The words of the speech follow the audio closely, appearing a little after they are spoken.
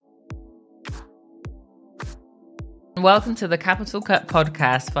Welcome to the Capital Cut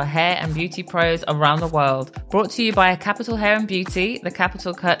podcast for hair and beauty pros around the world. Brought to you by Capital Hair and Beauty, the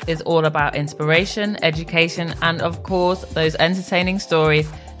Capital Cut is all about inspiration, education, and of course, those entertaining stories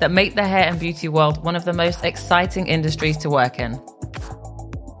that make the hair and beauty world one of the most exciting industries to work in.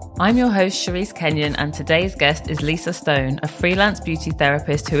 I'm your host, Charisse Kenyon, and today's guest is Lisa Stone, a freelance beauty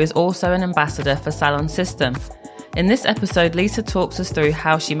therapist who is also an ambassador for Salon System. In this episode, Lisa talks us through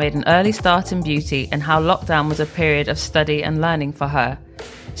how she made an early start in beauty and how lockdown was a period of study and learning for her.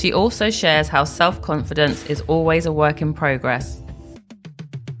 She also shares how self-confidence is always a work in progress.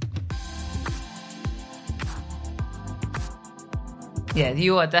 Yeah,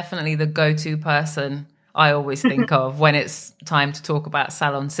 you are definitely the go-to person I always think of when it's time to talk about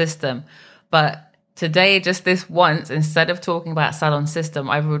Salon System. But today, just this once, instead of talking about Salon System,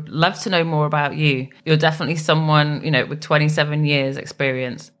 I would love to know more about you. You're definitely someone, with 27 years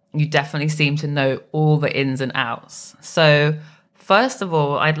experience. You definitely seem to know all the ins and outs. So first of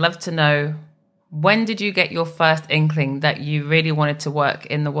all, I'd love to know, when did you get your first inkling that you really wanted to work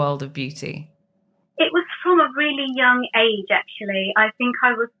in the world of beauty? It was from a really young age, actually. I think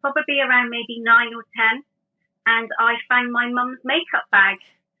I was probably around maybe 9 or 10, and I found my mum's makeup bag.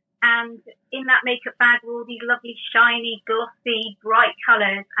 And in that makeup bag were all these lovely, shiny, glossy, bright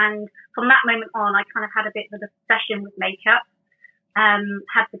colours. And from that moment on, I kind of had a bit of an obsession with makeup.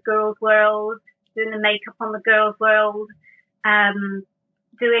 Had the girls' world, doing the makeup on the girls' world,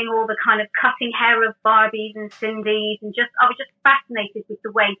 doing all the kind of cutting hair of Barbies and Cindy's, and I was just fascinated with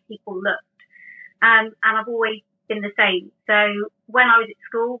the way people looked. And I've always been the same. So when I was at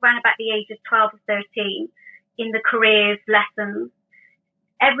school, around about the age of 12 or 13, in the careers lessons,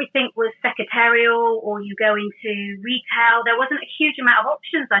 everything was secretarial, or you go into retail. There wasn't a huge amount of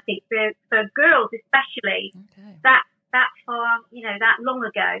options, I think, for girls especially, that far, that long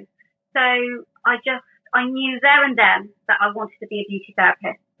ago. So I knew there and then that I wanted to be a beauty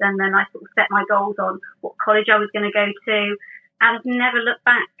therapist. And then I sort of set my goals on what college I was going to go to, and I've never looked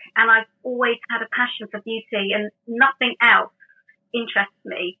back. And I've always had a passion for beauty, and nothing else interests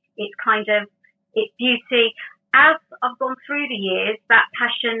me. It's beauty. As I've gone through the years, that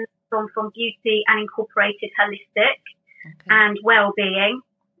passion's gone from beauty and incorporated holistic and well-being.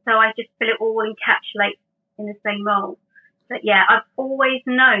 So I just feel it all encapsulates in the same role. But yeah, I've always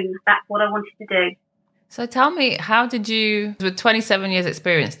known that's what I wanted to do. So tell me, how did you, with 27 years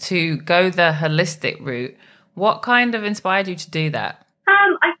experience, to go the holistic route? What kind of inspired you to do that?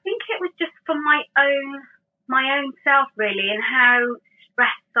 I think it was just from my own self, really, and how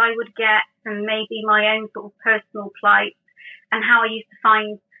stressed I would get, and maybe my own sort of personal plight, and how I used to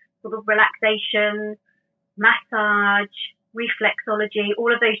find sort of relaxation, massage, reflexology,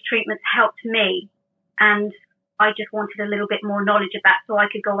 all of those treatments helped me. And I just wanted a little bit more knowledge of that so I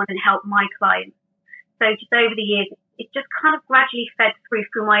could go on and help my clients. So just over the years, it just kind of gradually fed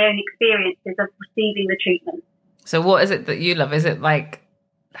through my own experiences of receiving the treatment. So what is it that you love? Is it like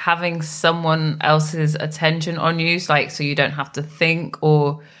having someone else's attention on you, so you don't have to think?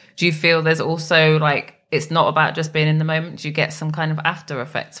 Or do you feel there's also it's not about just being in the moment? Do you get some kind of after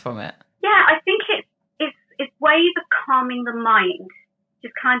effects from it? Yeah, I think it's ways of calming the mind.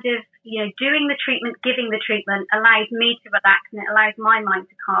 Just kind of, doing the treatment, giving the treatment allows me to relax, and it allows my mind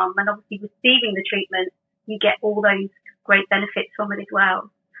to calm. And obviously receiving the treatment, you get all those great benefits from it as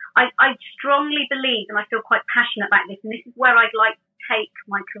well. I strongly believe, and I feel quite passionate about this, and this is where I'd like to take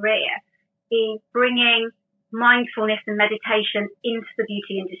my career, is bringing mindfulness and meditation into the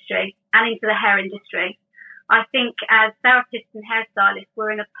beauty industry and into the hair industry. I think as therapists and hairstylists,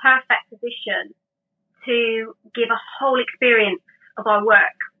 we're in a perfect position to give a whole experience of our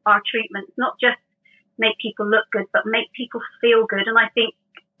work, our treatments, not just make people look good, but make people feel good. And I think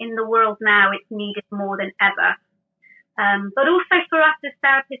in the world now, it's needed more than ever. But also for us as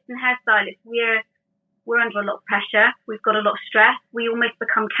therapists and hairstylists, we're under a lot of pressure. We've got a lot of stress. We almost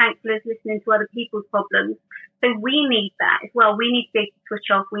become counsellors listening to other people's problems. So we need that as well. We need to be able to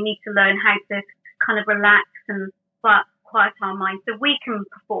switch off. We need to learn how to kind of relax and quiet our minds so we can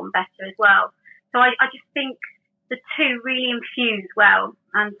perform better as well. So I just think the two really infuse well,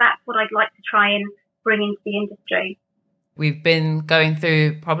 and that's what I'd like to try and bring into the industry. We've been going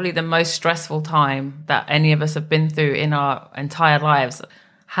through probably the most stressful time that any of us have been through in our entire lives.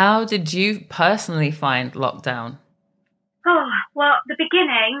 How did you personally find lockdown? Oh, well, the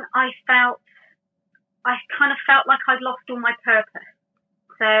beginning, I kind of felt like I'd lost all my purpose.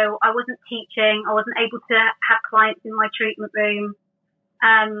 So I wasn't teaching. I wasn't able to have clients in my treatment room.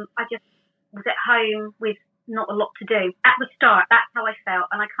 I just was at home with not a lot to do. At the start, that's how I felt.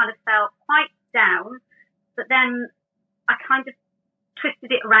 And I kind of felt quite down. But then I kind of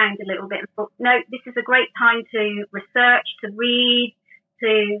twisted it around a little bit and thought, no, this is a great time to research, to read,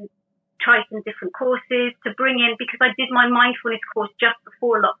 to try some different courses, to bring in, because I did my mindfulness course just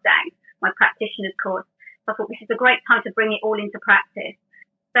before lockdown, my practitioner's course. So I thought this is a great time to bring it all into practice.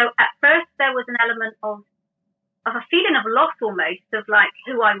 So at first there was an element of a feeling of loss almost, of like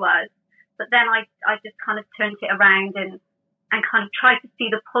who I was. But then I just kind of turned it around and kind of tried to see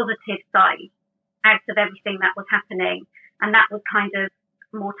the positive side out of everything that was happening. And that was kind of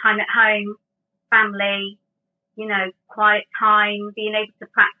more time at home, family, quiet time, being able to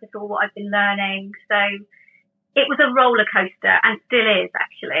practice all what I've been learning. So it was a roller coaster, and still is,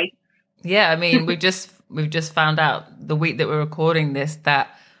 actually. Yeah, I mean, we've just found out the week that we're recording this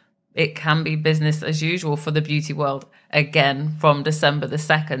that it can be business as usual for the beauty world again from December the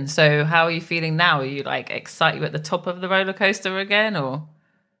 2nd. So how are you feeling now? Are you like excited? You're at the top of the roller coaster again, or?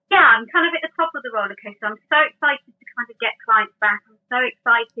 Yeah, I'm kind of at the top of the roller coaster. I'm so excited to kind of get clients back. I'm so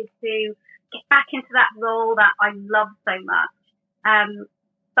excited to get back into that role that I love so much.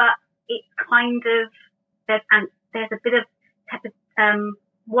 But it's kind of, there's a bit of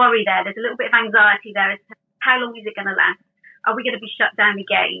worry there. There's a little bit of anxiety there as to how long is it going to last? Are we going to be shut down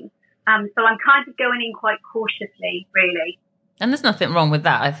again? So I'm kind of going in quite cautiously, really. And there's nothing wrong with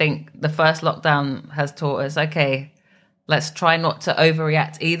that. I think the first lockdown has taught us, okay, let's try not to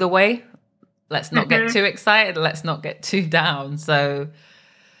overreact either way. Let's not get too excited. Let's not get too down. So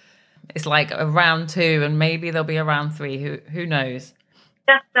it's like a round 2 and maybe there'll be a round 3. Who knows?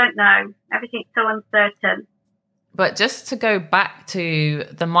 Just don't know. Everything's so uncertain. But just to go back to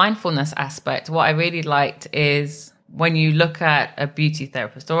the mindfulness aspect, what I really liked is when you look at a beauty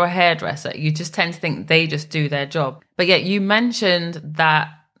therapist or a hairdresser, you just tend to think they just do their job. But yet you mentioned that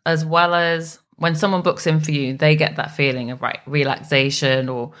as well as when someone books in for you, they get that feeling of relaxation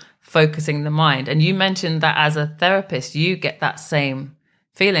or focusing the mind. And you mentioned that as a therapist, you get that same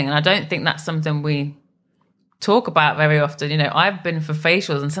feeling. And I don't think that's something we talk about very often. I've been for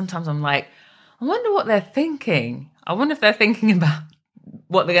facials and sometimes I'm like, I wonder what they're thinking. I wonder if they're thinking about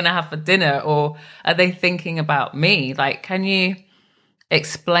what they're going to have for dinner, or are they thinking about me? Like, can you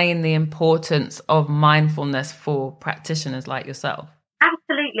explain the importance of mindfulness for practitioners like yourself?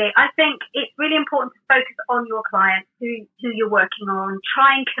 Absolutely. I think it's really important to focus on your clients, who you're working on.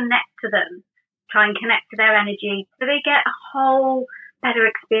 Try and connect to them. Try and connect to their energy so they get a whole better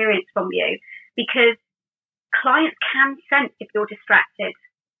experience from you, because clients can sense if you're distracted.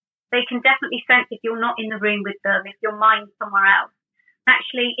 They can definitely sense if you're not in the room with them, if your mind's somewhere else.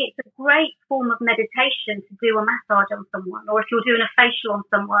 Actually, it's a great form of meditation to do a massage on someone, or if you're doing a facial on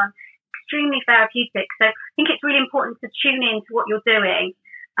someone, extremely therapeutic. So I think it's really important to tune in to what you're doing.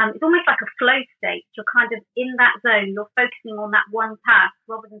 It's almost like a flow state. You're kind of in that zone. You're focusing on that one task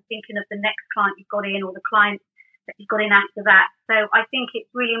rather than thinking of the next client you've got in or the client that you've got in after that. So I think it's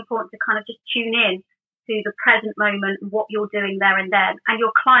really important to kind of just tune in to the present moment, what you're doing there and then. And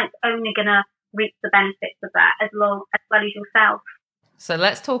your client's only going to reap the benefits of that as well as yourself. So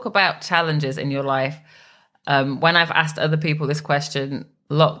let's talk about challenges in your life. When I've asked other people this question,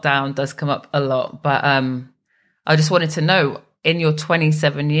 lockdown does come up a lot, but I just wanted to know, in your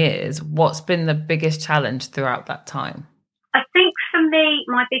 27 years, what's been the biggest challenge throughout that time? I think for me,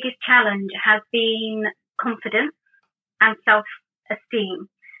 my biggest challenge has been confidence and self-esteem.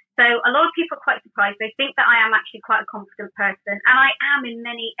 So a lot of people are quite surprised. They think that I am actually quite a confident person, and I am in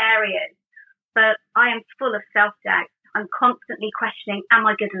many areas, but I am full of self-doubt. I'm constantly questioning, am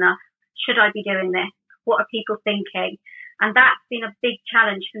I good enough? Should I be doing this? What are people thinking? And that's been a big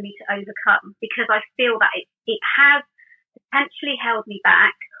challenge for me to overcome, because I feel that it has potentially held me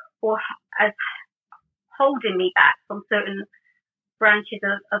back, or as holding me back from certain branches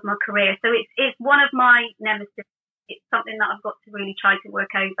of my career. So it's one of my nemesis. It's something that I've got to really try to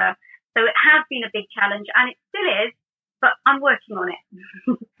work over. So it has been a big challenge, and it still is, but I'm working on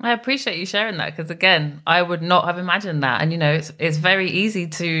it. I appreciate you sharing that, because again, I would not have imagined that. And it's very easy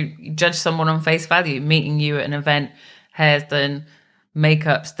to judge someone on face value, meeting you at an event, hair's done,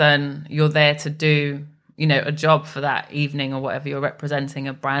 makeup's done, you're there to do a job for that evening or whatever, you're representing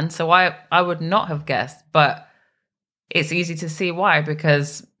a brand. So I would not have guessed, but it's easy to see why,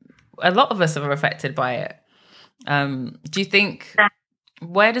 because a lot of us are affected by it. Do you think,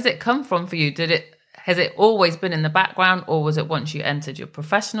 where does it come from for you? Has it always been in the background, or was it once you entered your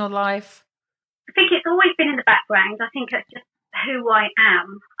professional life? I think it's always been in the background. I think it's just who I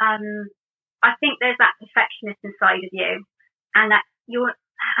am. I think there's that perfectionist inside of you, and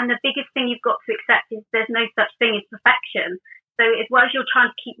the biggest thing you've got to accept is there's no such thing as perfection. So as well as you're trying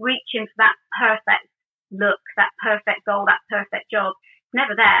to keep reaching for that perfect look, that perfect goal, that perfect job, it's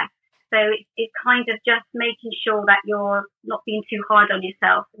never there. So it's kind of just making sure that you're not being too hard on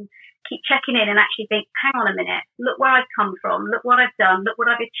yourself, and keep checking in and actually think, hang on a minute, look where I've come from, look what I've done, look what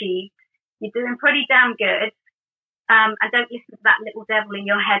I've achieved. You're doing pretty damn good. And don't listen to that little devil in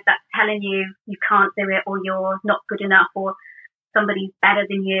your head that's telling you you can't do it, or you're not good enough, or somebody's better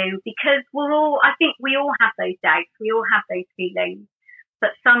than you. Because I think we all have those doubts. We all have those feelings.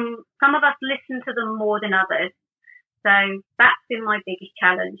 But some of us listen to them more than others. So that's been my biggest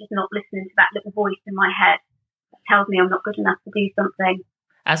challenge, is not listening to that little voice in my head that tells me I'm not good enough to do something.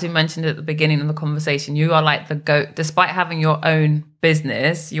 As we mentioned at the beginning of the conversation, you are like despite having your own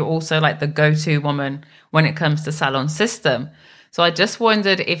business, you're also like the go-to woman when it comes to salon system. So I just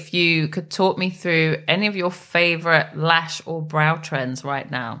wondered if you could talk me through any of your favorite lash or brow trends right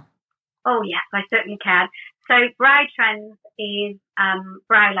now. Oh, yes, I certainly can. So brow trends is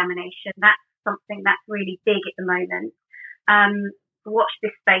brow lamination. That's something that's really big at the moment. Watch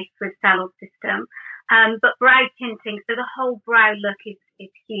this space with salon system. But brow tinting, so the whole brow look is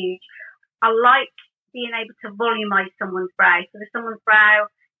huge. I like being able to volumize someone's brow. So if someone's brow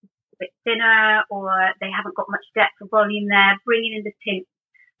is a bit thinner, or they haven't got much depth or volume there, bringing in the tint.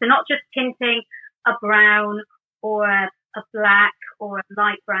 So not just tinting a brown or a black or a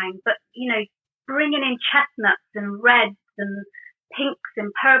light brown, but, bringing in chestnuts and reds and pinks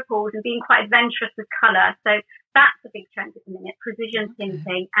and purples, and being quite adventurous with colour. So that's a big trend at the minute, precision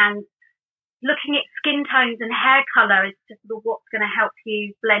tinting, and looking at skin tones and hair colour as to sort of what's going to help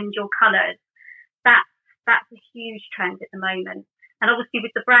you blend your colours. That's a huge trend at the moment. And obviously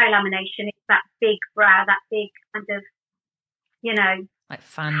with the brow lamination, it's that big brow, that big kind of, like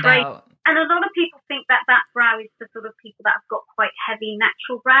fanned out. And a lot of people think that brow is for sort of people that have got quite heavy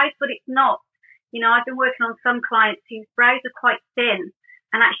natural brows, but it's not. I've been working on some clients whose brows are quite thin,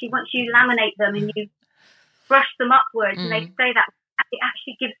 and actually once you laminate them and you brush them upwards, and they say that it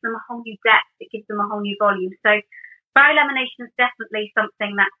actually gives them a whole new depth, it gives them a whole new volume. So brow lamination is definitely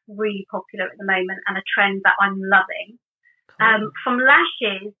something that's really popular at the moment, and a trend that I'm loving. Cool. From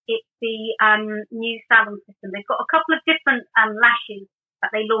lashes, it's the new salon system. They've got a couple of different lashes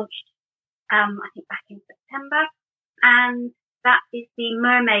that they launched, I think back in September, and that is the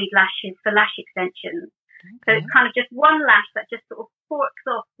mermaid lashes for lash extensions. Okay. So it's kind of just one lash that just sort of forks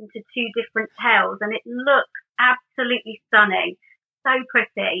off into two different tails, and it looks absolutely stunning. So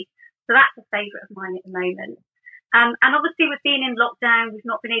pretty. So that's a favourite of mine at the moment. And obviously with being in lockdown, we've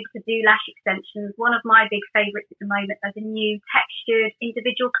not been able to do lash extensions. One of my big favourites at the moment are the new textured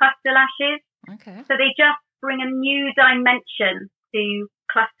individual cluster lashes. Okay. So they just bring a new dimension to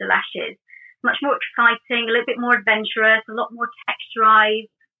cluster lashes. Much more exciting, a little bit more adventurous, a lot more texturized,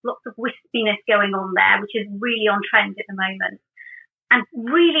 lots of wispiness going on there, which is really on trend at the moment. And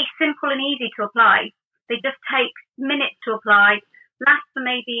really simple and easy to apply. They just take minutes to apply, last for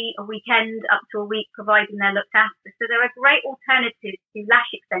maybe a weekend up to a week, providing they're looked after. So they're a great alternative to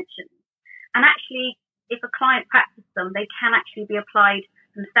lash extensions. And actually, if a client practices them, they can actually be applied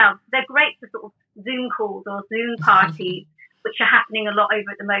themselves. They're great for sort of Zoom calls or Zoom parties, which are happening a lot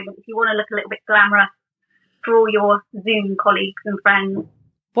over at the moment, if you want to look a little bit glamorous for all your Zoom colleagues and friends.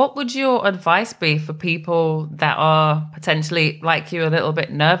 What would your advice be for people that are potentially, like you, a little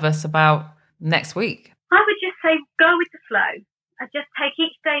bit nervous about next week? I would just say go with the flow. Just take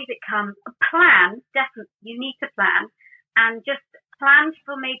each day as it comes. Plan, definitely, you need to plan. And just plan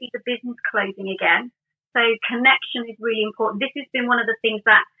for maybe the business closing again. So connection is really important. This has been one of the things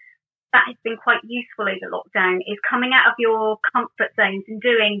that has been quite useful over lockdown, is coming out of your comfort zones and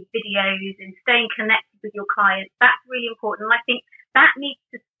doing videos and staying connected with your clients. That's really important. And I think that needs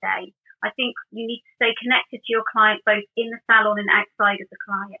to stay. I think you need to stay connected to your client, both in the salon and outside of the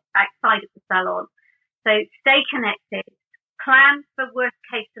salon. So stay connected, plan for worst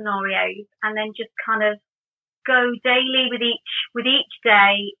case scenarios, and then just kind of go daily with each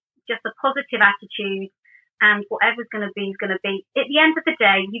day, just a positive attitude. And whatever's going to be is going to be. At the end of the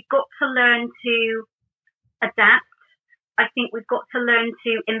day, you've got to learn to adapt. I think we've got to learn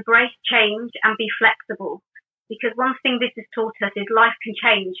to embrace change and be flexible. Because one thing this has taught us is life can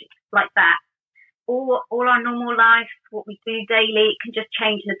change like that. All our normal life, what we do daily, it can just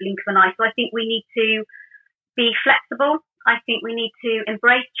change in the blink of an eye. So I think we need to be flexible. I think we need to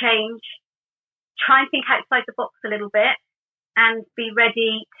embrace change, try and think outside the box a little bit, and be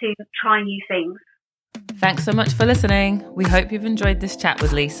ready to try new things. Thanks so much for listening. We hope you've enjoyed this chat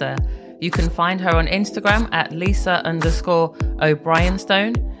with Lisa. You can find her on Instagram at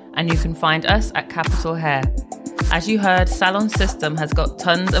Lisa_O'Brienstone, and you can find us at Capital Hair. As you heard, Salon System has got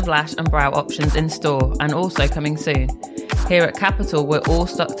tons of lash and brow options in store and also coming soon. Here at Capital, we're all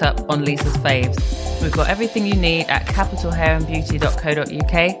stocked up on Lisa's faves. We've got everything you need at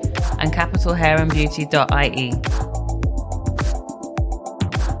capitalhairandbeauty.co.uk and capitalhairandbeauty.ie.